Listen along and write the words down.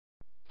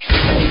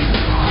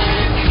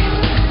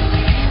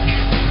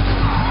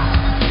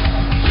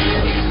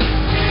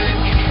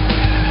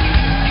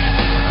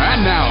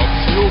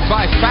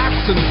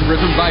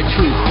my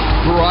truth.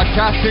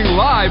 Broadcasting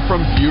live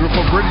from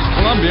beautiful British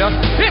Columbia,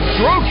 it's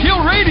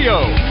Roadkill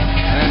Radio.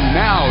 And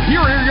now,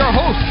 here are your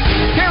hosts,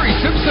 Terry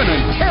Simpson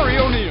and Terry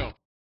O'Neill.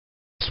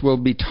 We'll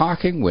be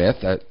talking with,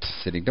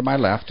 sitting to my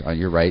left, on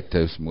your right,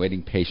 I'm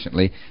waiting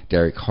patiently,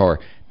 Derek Hoare.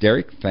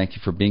 Derek, thank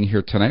you for being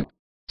here tonight.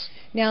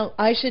 Now,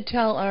 I should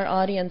tell our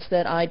audience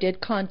that I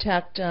did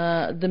contact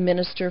the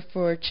Minister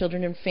for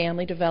Children and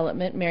Family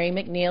Development, Mary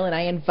McNeil, and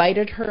I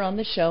invited her on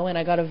the show, and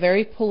I got a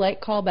very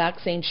polite call back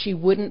saying she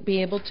wouldn't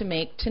be able to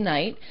make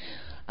tonight.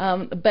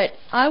 But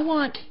I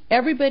want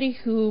everybody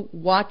who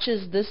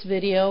watches this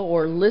video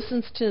or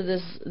listens to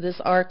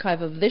this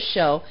archive of this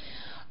show,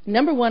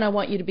 number one, I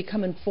want you to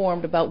become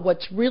informed about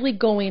what's really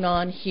going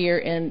on here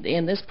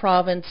in this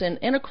province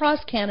and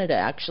across Canada,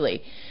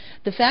 actually.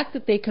 The fact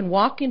that they can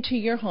walk into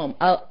your home,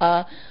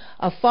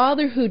 a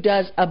father who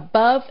does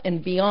above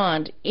and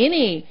beyond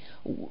any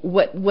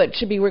what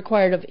should be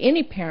required of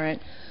any parent,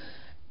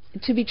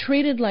 to be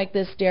treated like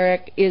this,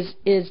 Derek, is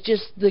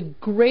just the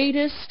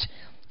greatest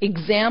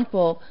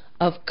example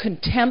of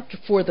contempt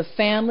for the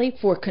family,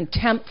 for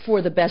contempt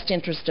for the best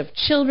interest of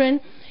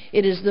children.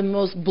 It is the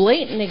most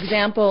blatant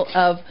example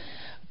of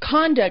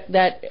conduct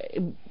that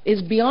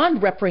is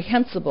beyond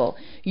reprehensible.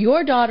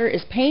 Your daughter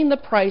is paying the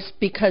price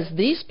because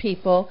these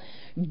people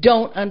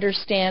don't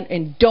understand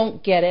and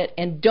don't get it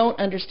and don't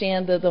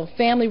understand the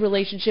family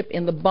relationship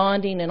and the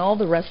bonding and all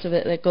the rest of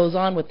it that goes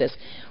on with this.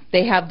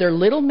 They have their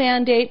little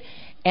mandate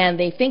and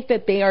they think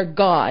that they are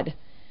God.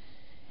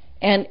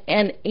 And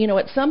you know,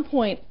 at some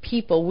point,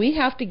 people, we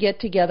have to get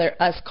together,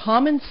 us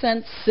common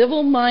sense,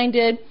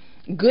 civil-minded,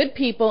 good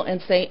people, and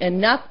say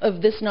enough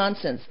of this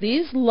nonsense.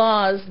 These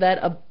laws that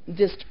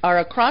are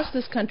across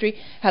this country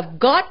have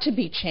got to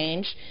be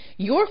changed.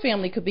 Your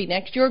family could be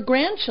next. Your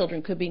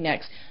grandchildren could be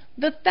next.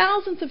 The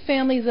thousands of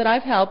families that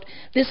I've helped,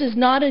 this is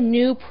not a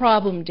new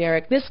problem,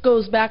 Derek. This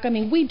goes back, I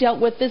mean, we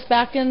dealt with this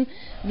back in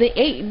the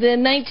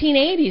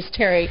 1980s,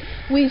 Terry.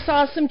 We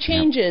saw some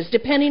changes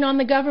depending on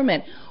the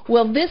government.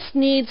 Well, this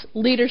needs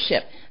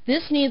leadership.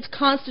 This needs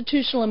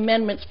constitutional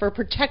amendments for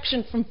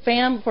protection from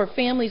for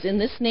families in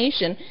this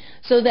nation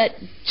so that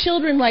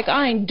children like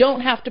I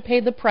don't have to pay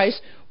the price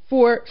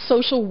for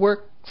social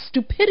work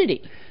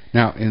stupidity.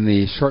 Now, in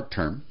the short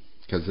term,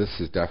 because this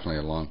is definitely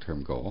a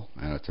long-term goal,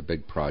 and it's a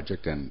big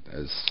project, and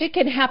as it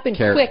can happen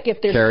quick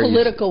if there's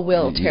political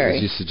will, Terry.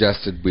 As you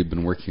suggested, we've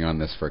been working on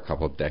this for a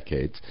couple of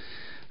decades.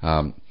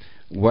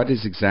 What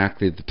is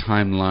exactly the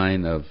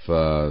timeline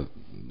of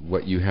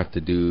what you have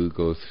to do,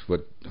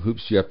 what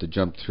hoops you have to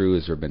jump through?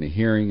 Has there been a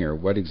hearing, or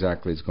what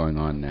exactly is going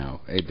on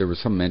now? There was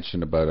some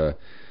mention about a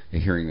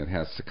hearing that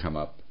has to come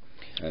up.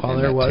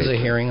 Well, there was a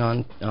hearing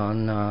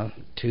on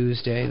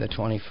Tuesday, the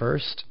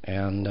 21st,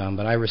 and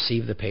but I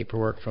received the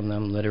paperwork from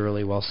them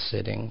literally while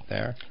sitting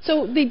there.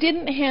 So they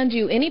didn't hand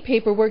you any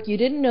paperwork. You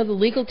didn't know the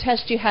legal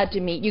test you had to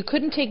meet. You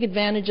couldn't take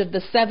advantage of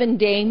the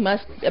 7-day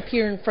must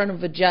appear in front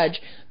of a judge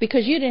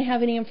because you didn't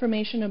have any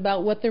information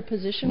about what their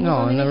position was. No,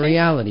 on and anything? the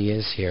reality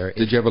is here.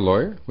 Did you have a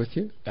lawyer with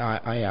you?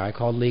 I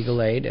called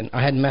legal aid, and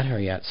I hadn't met her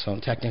yet, so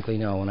technically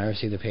no. When I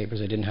received the papers,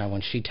 I didn't have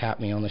one. She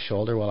tapped me on the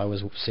shoulder while I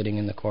was sitting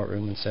in the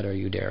courtroom and said, "Are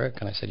you Derek?"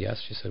 And I said,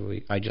 "Yes." She said,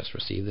 I just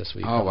received this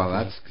week. Oh, well,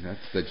 that's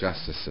the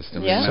justice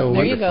system. Yeah, so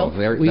there you go.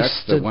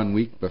 That's the 1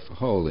 week before.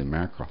 Holy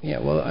mackerel. Yeah,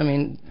 well, I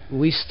mean,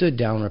 we stood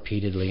down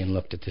repeatedly and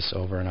looked at this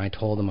over, and I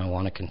told them I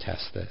want to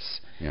contest this.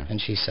 Yeah. And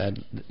she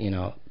said, you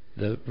know,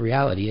 the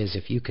reality is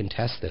if you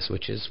contest this,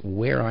 which is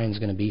where I'm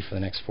going to be for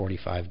the next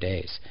 45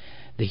 days,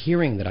 the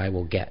hearing that I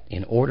will get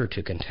in order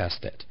to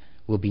contest it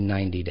will be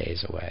 90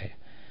 days away.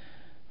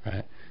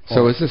 Right?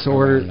 So is this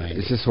order?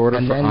 Is this order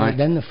and for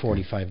then the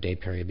 45-day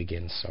period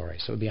begins. Sorry,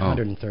 so it would be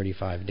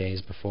 135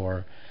 days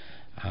before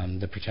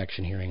the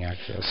protection hearing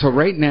actually. So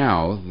right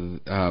now,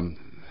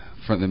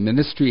 for the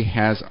ministry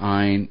has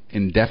Ein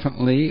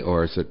indefinitely,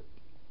 or is it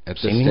at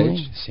this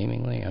stage?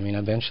 Seemingly. I mean,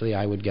 eventually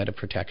I would get a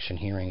protection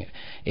hearing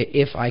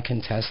if I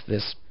contest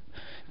this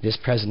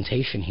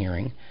presentation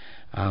hearing.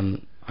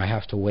 I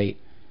have to wait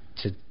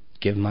to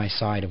give my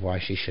side of why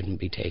she shouldn't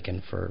be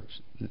taken for.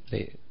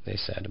 They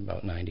said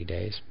about 90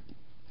 days.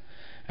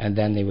 And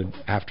then they would,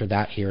 after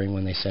that hearing,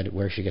 when they said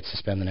where she gets to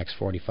spend the next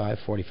 45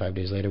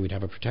 days later, we'd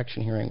have a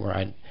protection hearing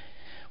where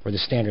the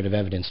standard of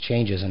evidence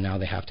changes, and now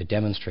they have to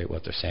demonstrate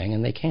what they're saying,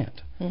 and they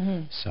can't.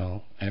 Mm-hmm.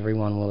 So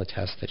everyone will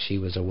attest that she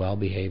was a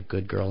well-behaved,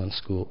 good girl in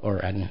school, or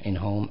in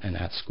home and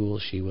at school.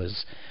 She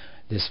was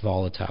this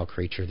volatile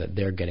creature that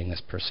they're getting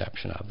this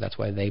perception of. That's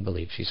why they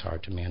believe she's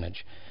hard to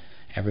manage.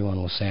 Everyone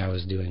will say I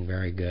was doing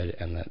very good,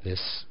 and that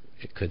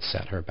it could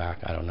set her back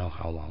I don't know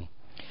how long.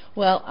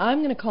 Well,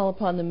 I'm going to call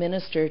upon the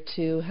minister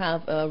to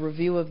have a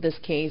review of this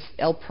case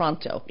el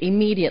pronto,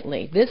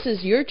 immediately.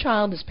 Your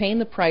child is paying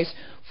the price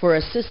for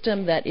a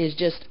system that is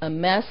just a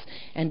mess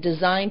and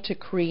designed to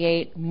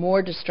create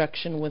more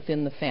destruction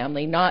within the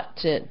family, not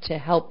to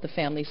help the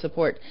family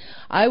support.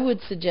 I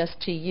would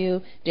suggest to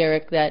you,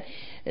 Derek, that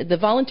the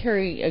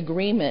voluntary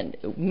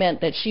agreement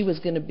meant that she was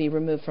going to be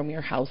removed from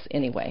your house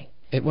anyway.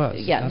 It was.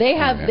 Yeah, they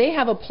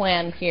have a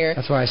plan here.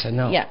 That's why I said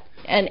no. Yeah,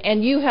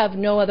 And you have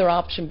no other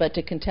option but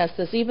to contest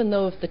this, even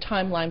though if the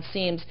timeline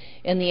seems,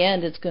 in the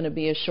end, it's going to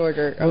be a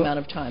shorter amount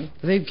of time.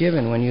 They've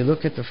given, when you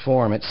look at the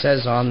form, it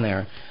says on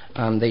there,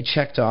 they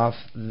checked off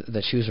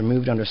that she was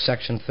removed under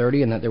Section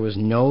 30 and that there was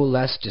no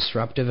less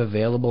disruptive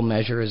available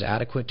measure is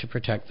adequate to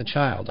protect the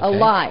child. Okay? A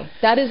lie.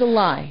 That is a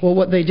lie. Well,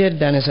 what they did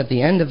then is at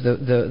the end of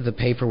the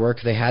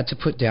paperwork, they had to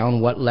put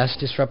down what less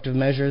disruptive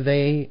measure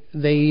they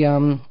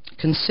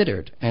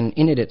considered. And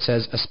in it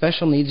says, a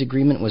special needs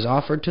agreement was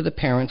offered to the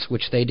parents,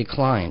 which they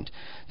declined.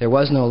 There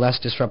was no less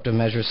disruptive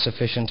measure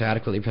sufficient to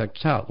adequately protect the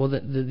child. Well,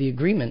 the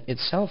agreement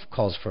itself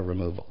calls for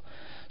removal.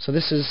 So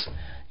this is...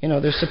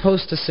 they're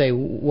supposed to say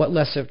what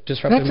less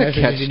disruptive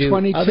measures did you do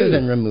other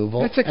than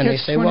removal, and they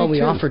say, well,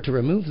 we offered to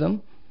remove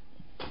them.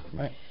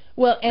 Right.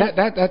 Well,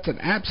 that's an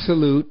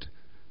absolute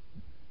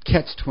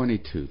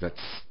catch-22. That's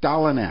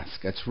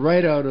Stalin-esque. That's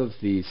right out of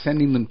the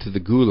sending them to the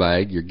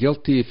gulag. You're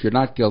guilty if you're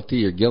not guilty.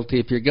 You're guilty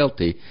if you're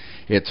guilty.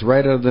 It's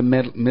right out of the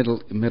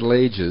Middle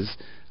Ages,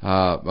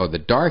 or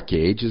the Dark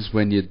Ages,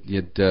 when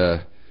you'd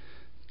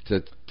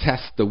to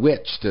test the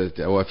witch.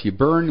 If you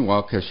burn,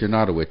 well, because you're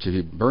not a witch. If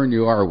you burn,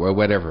 you are, or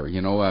whatever.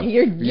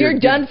 You're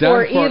done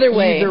for either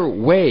way. Either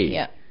way.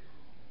 Yeah.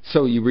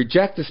 So you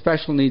reject the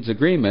special needs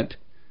agreement,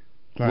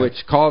 right,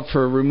 which called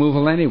for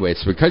removal anyway.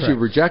 So because you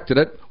rejected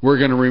it, we're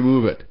going to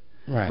remove it.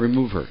 Right.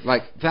 Remove her.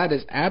 Like, that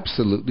is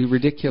absolutely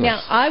ridiculous.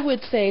 Now, I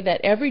would say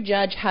that every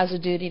judge has a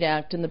duty to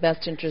act in the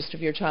best interest of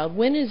your child.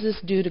 When is this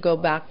due to go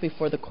back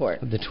before the court?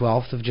 The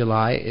 12th of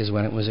July is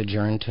when it was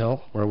adjourned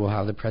till, where we'll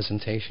have the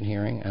presentation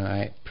hearing, and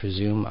I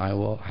presume I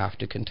will have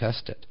to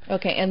contest it.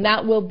 Okay, and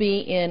that will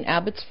be in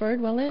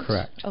Abbotsford, will it?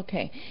 Correct.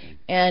 Okay.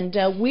 And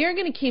we're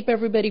going to keep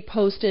everybody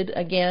posted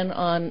again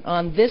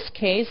on this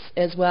case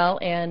as well,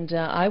 and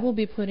I will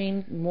be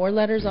putting more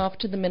letters off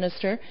to the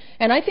minister.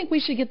 And I think we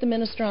should get the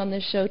minister on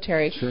this show,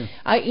 Terry. Sure.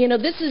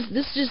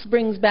 This just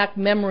brings back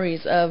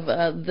memories of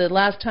the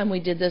last time we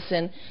did this,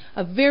 and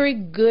a very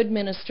good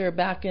minister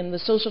back in the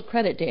social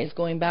credit days,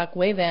 going back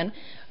way then,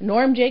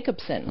 Norm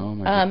Jacobson. Oh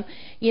my God.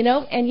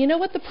 And you know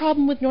what the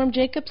problem with Norm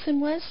Jacobson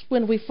was?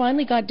 When we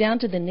finally got down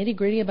to the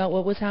nitty-gritty about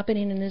what was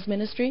happening in his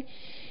ministry,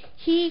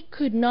 he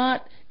could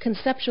not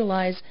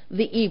conceptualize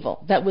the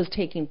evil that was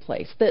taking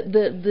place,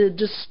 the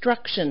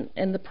destruction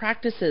and the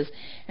practices.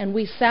 And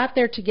we sat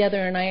there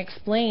together and I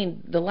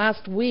explained the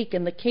last week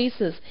and the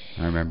cases.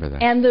 I remember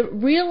that. And the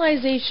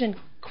realization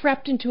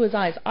crept into his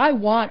eyes. I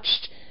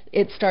watched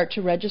it start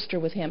to register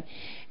with him.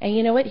 And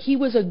you know what? He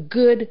was a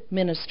good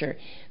minister.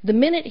 The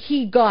minute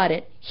he got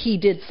it, he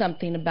did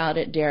something about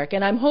it, Derek.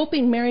 And I'm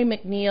hoping Mary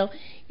McNeil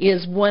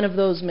is one of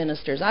those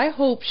ministers. I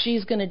hope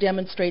she's going to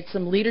demonstrate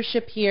some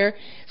leadership here,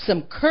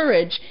 some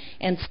courage,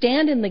 and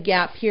stand in the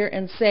gap here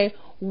and say,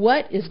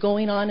 what is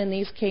going on in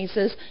these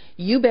cases?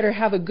 You better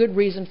have a good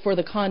reason for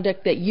the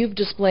conduct that you've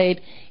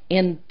displayed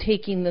in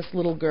taking this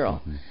little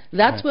girl. Mm-hmm.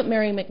 That's what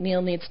Mary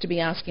McNeil needs to be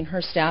asking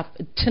her staff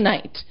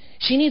tonight.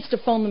 She needs to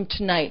phone them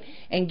tonight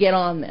and get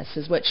on this,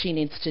 is what she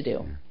needs to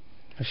do.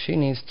 She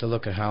needs to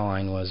look at how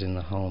Ayn was in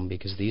the home,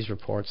 because these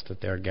reports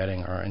that they're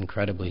getting are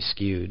incredibly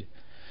skewed.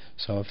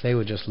 So if they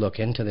would just look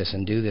into this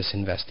and do this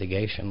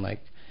investigation,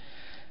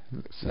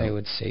 they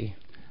would see.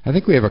 I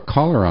think we have a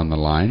caller on the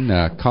line.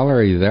 Caller,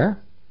 are you there?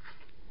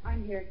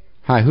 I'm here.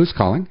 Hi, who's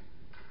calling?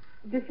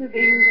 This is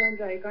Amy Van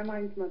Dyke. I'm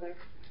Ayn's mother.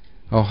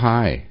 Oh,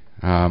 hi.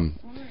 Hi.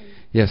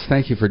 Yes,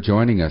 thank you for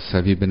joining us.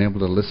 Have you been able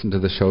to listen to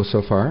the show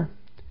so far?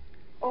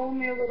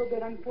 Only a little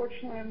bit.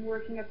 Unfortunately, I'm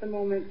working at the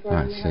moment, so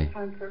I don't have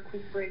time for a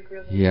quick break,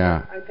 really.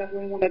 Yeah. I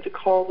definitely wanted to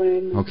call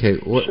in and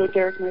show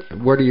Derek my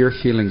support. What are your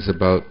feelings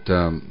about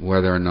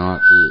whether or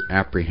not the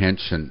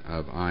apprehension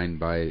of Ayn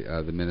by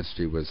the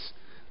ministry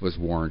was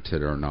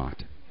warranted or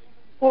not?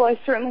 Well, I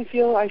certainly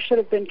feel I should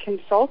have been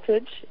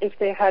consulted if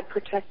they had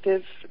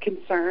protective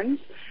concerns,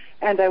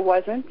 and I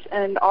wasn't.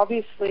 And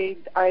obviously,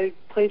 I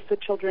placed the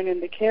children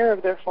in the care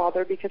of their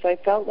father because I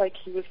felt like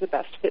he was the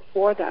best fit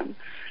for them.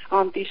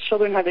 These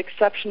children have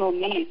exceptional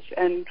needs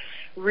and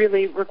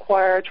really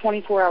require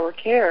 24-hour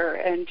care,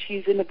 and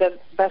he's in the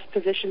best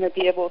position to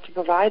be able to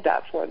provide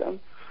that for them.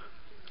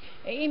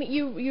 Amy,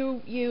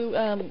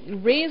 you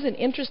raise an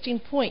interesting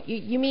point.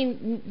 You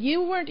mean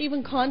you weren't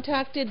even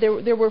contacted?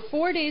 There were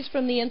 4 days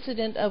from the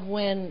incident of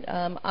when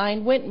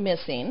Ayn went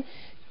missing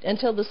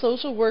until the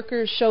social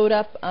workers showed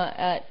up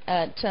at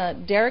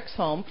Derek's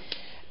home.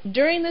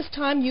 During this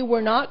time, you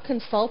were not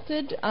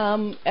consulted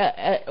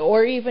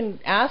or even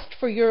asked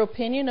for your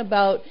opinion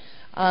about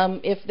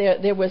if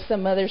there was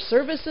some other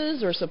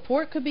services or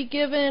support could be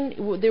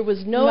given. There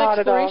was no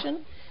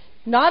exploration?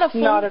 Not at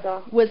all. Not at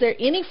all. Was there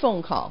any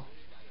phone call?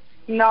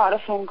 Not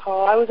a phone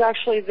call. I was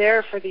actually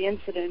there for the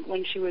incident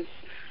when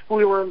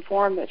we were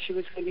informed that she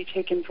was going to be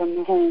taken from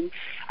the home.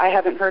 I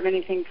haven't heard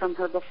anything from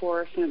her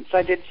before since.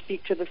 I did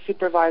speak to the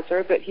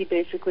supervisor, but he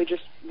basically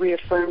just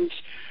reaffirmed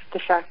the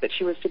fact that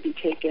she was to be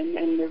taken,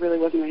 and there really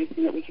wasn't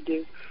anything that we could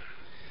do.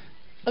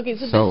 Okay,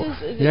 so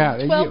this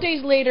is 12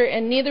 days later,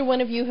 and neither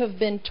one of you have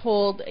been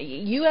told.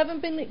 You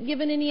haven't been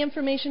given any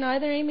information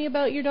either, Amy,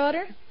 about your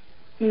daughter?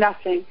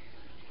 Nothing.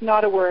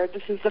 Not a word.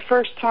 This is the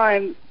first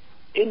time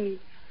in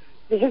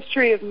the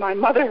history of my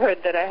motherhood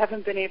that I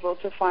haven't been able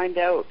to find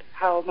out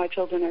how my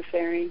children are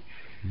faring.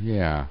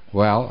 Yeah.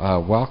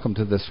 Well, welcome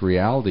to this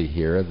reality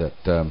here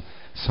that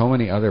so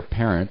many other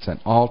parents, and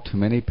all too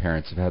many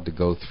parents, have had to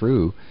go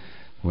through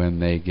when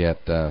they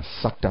get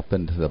sucked up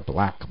into the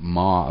black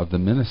maw of the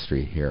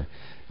ministry here.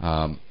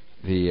 One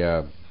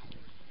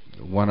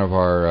of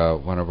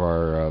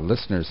our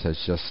listeners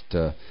has just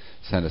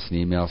sent us an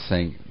email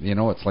saying,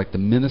 it's like the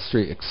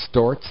ministry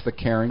extorts the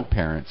caring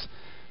parents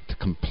to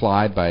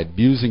comply by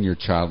abusing your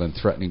child and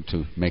threatening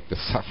to make the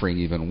suffering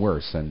even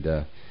worse.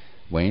 And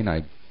Wayne,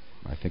 I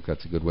think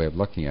that's a good way of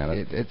looking at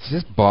it. It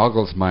just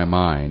boggles my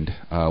mind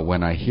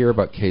when I hear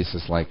about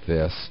cases like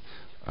this,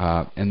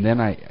 and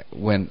then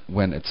when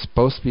it's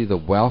supposed to be the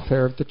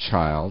welfare of the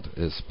child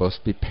is supposed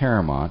to be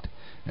paramount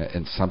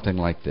in something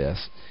like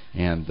this,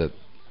 and that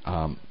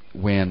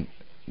when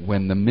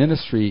the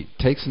ministry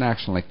takes an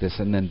action like this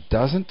and then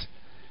doesn't,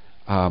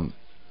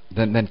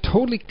 then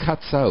totally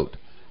cuts out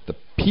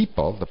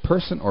the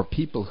person or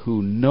people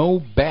who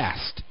know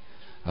best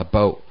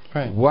about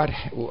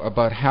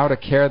about how to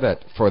care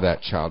for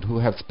that child, who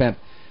have spent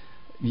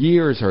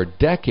years or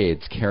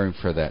decades caring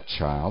for that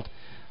child,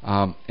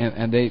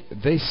 and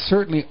they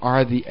certainly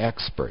are the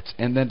experts.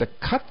 And then to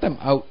cut them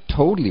out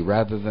totally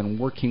rather than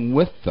working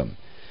with them,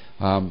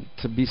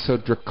 to be so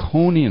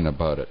draconian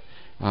about it,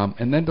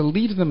 and then to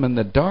leave them in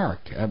the dark,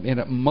 and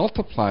it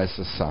multiplies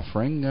the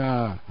suffering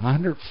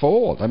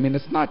 100-fold. I mean,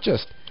 it's not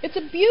just... It's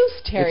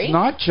abuse, Terry. It's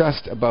not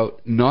just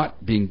about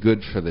not being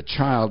good for the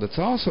child. It's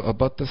also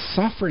about the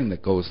suffering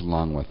that goes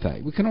along with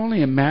that. We can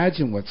only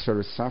imagine what sort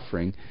of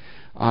suffering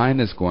Ayn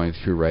is going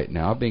through right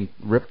now, being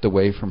ripped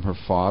away from her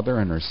father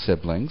and her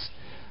siblings.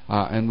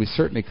 And we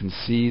certainly can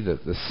see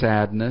that the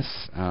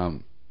sadness,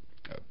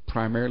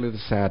 primarily the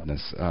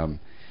sadness,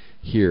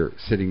 here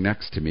sitting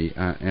next to me.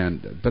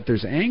 But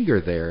there's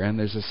anger there, and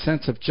there's a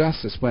sense of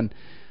justice when...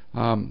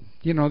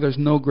 there's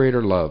no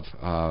greater love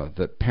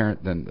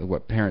than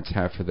what parents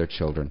have for their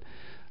children,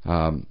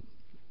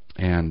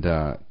 and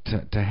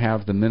to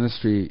have the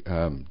ministry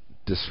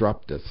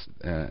disrupt this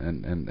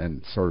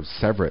and sort of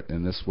sever it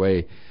in this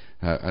way,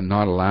 and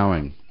not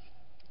allowing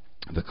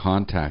the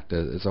contact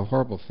is a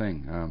horrible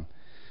thing.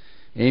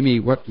 Amy,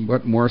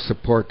 what more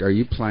support are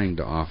you planning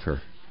to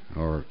offer,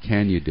 or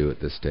can you do at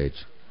this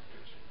stage?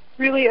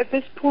 Really, at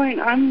this point,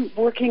 I'm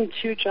working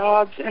 2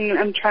 jobs, and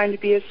I'm trying to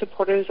be as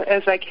supportive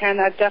as I can.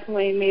 I've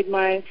definitely made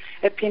my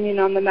opinion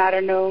on the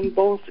matter known,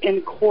 both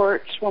in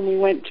court when we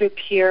went to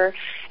appear,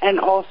 and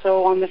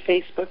also on the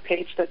Facebook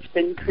page that's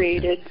been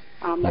created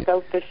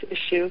about this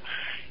issue.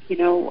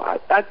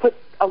 I put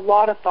a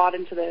lot of thought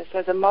into this.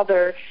 As a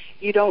mother,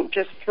 you don't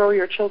just throw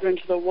your children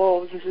to the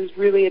wolves. This is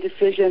really a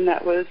decision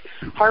that was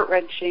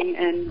heart-wrenching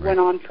and went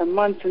on for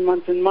months and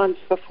months and months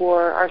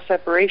before our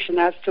separation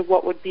as to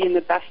what would be in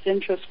the best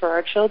interest for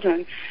our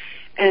children.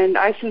 And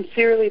I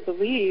sincerely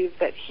believe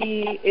that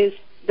he is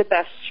the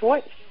best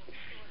choice.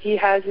 He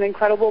has an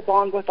incredible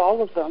bond with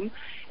all of them,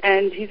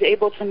 and he's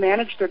able to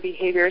manage their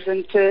behaviors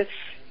and to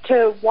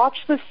watch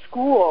the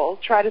school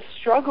try to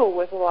struggle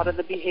with a lot of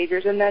the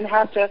behaviors and then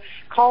have to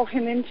call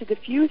him in to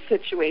diffuse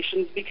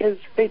situations because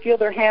they feel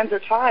their hands are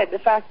tied. The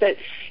fact that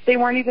they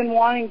weren't even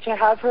wanting to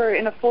have her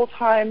in a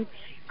full-time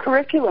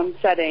curriculum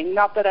setting,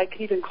 not that I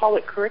could even call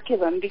it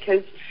curriculum,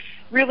 because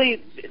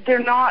really they're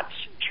not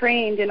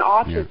trained in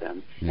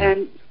autism.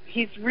 And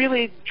he's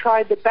really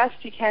tried the best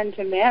he can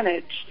to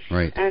manage.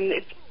 And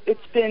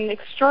it's been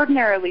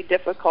extraordinarily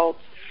difficult.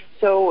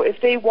 So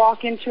if they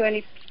walk into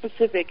any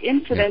specific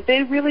incident,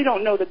 they really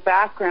don't know the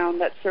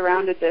background that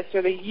surrounded this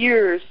or the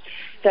years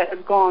that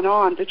have gone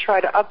on to try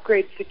to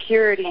upgrade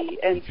security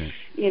and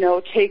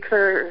take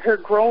her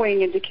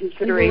growing into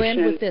consideration. We'll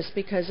end with this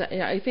because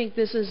I think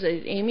this is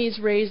Amy's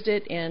raised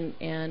it,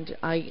 and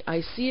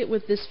I see it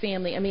with this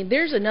family. I mean,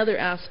 there's another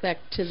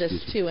aspect to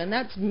this too, and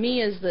that's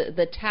me as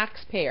the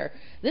taxpayer.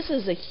 This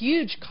is a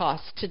huge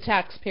cost to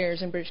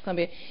taxpayers in British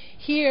Columbia.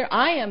 Here,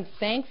 I am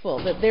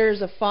thankful that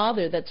there's a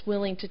father that's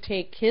willing to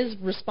take his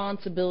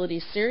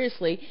responsibility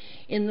seriously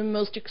in the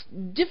most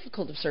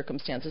difficult of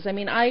circumstances. I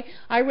mean, I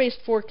raised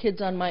 4 kids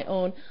on my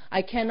own.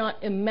 I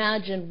cannot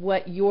imagine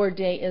what your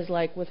day is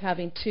like with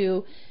having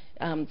 2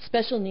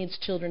 special needs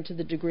children to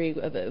the degree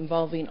of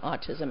involving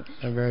autism.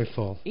 They're very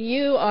full.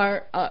 You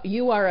are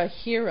a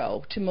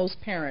hero to most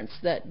parents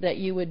that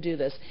you would do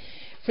this.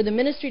 For the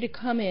ministry to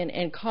come in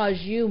and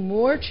cause you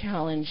more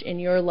challenge in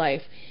your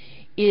life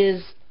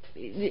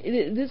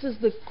this is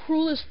the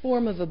cruelest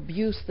form of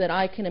abuse that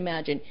I can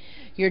imagine.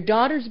 Your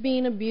daughter's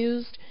being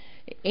abused,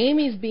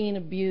 Amy's being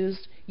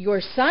abused, your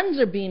sons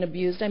are being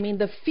abused. I mean,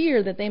 the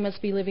fear that they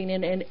must be living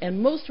in,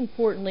 and most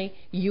importantly,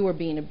 you are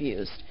being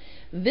abused.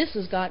 This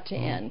has got to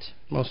end.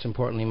 Most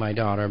importantly, my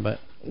daughter, but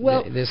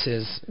this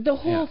is the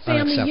whole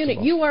family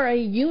unit. You are a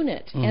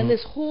unit, and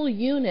this whole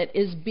unit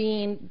is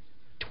being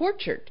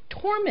tortured,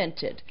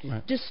 tormented,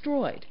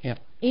 destroyed.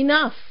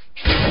 Enough.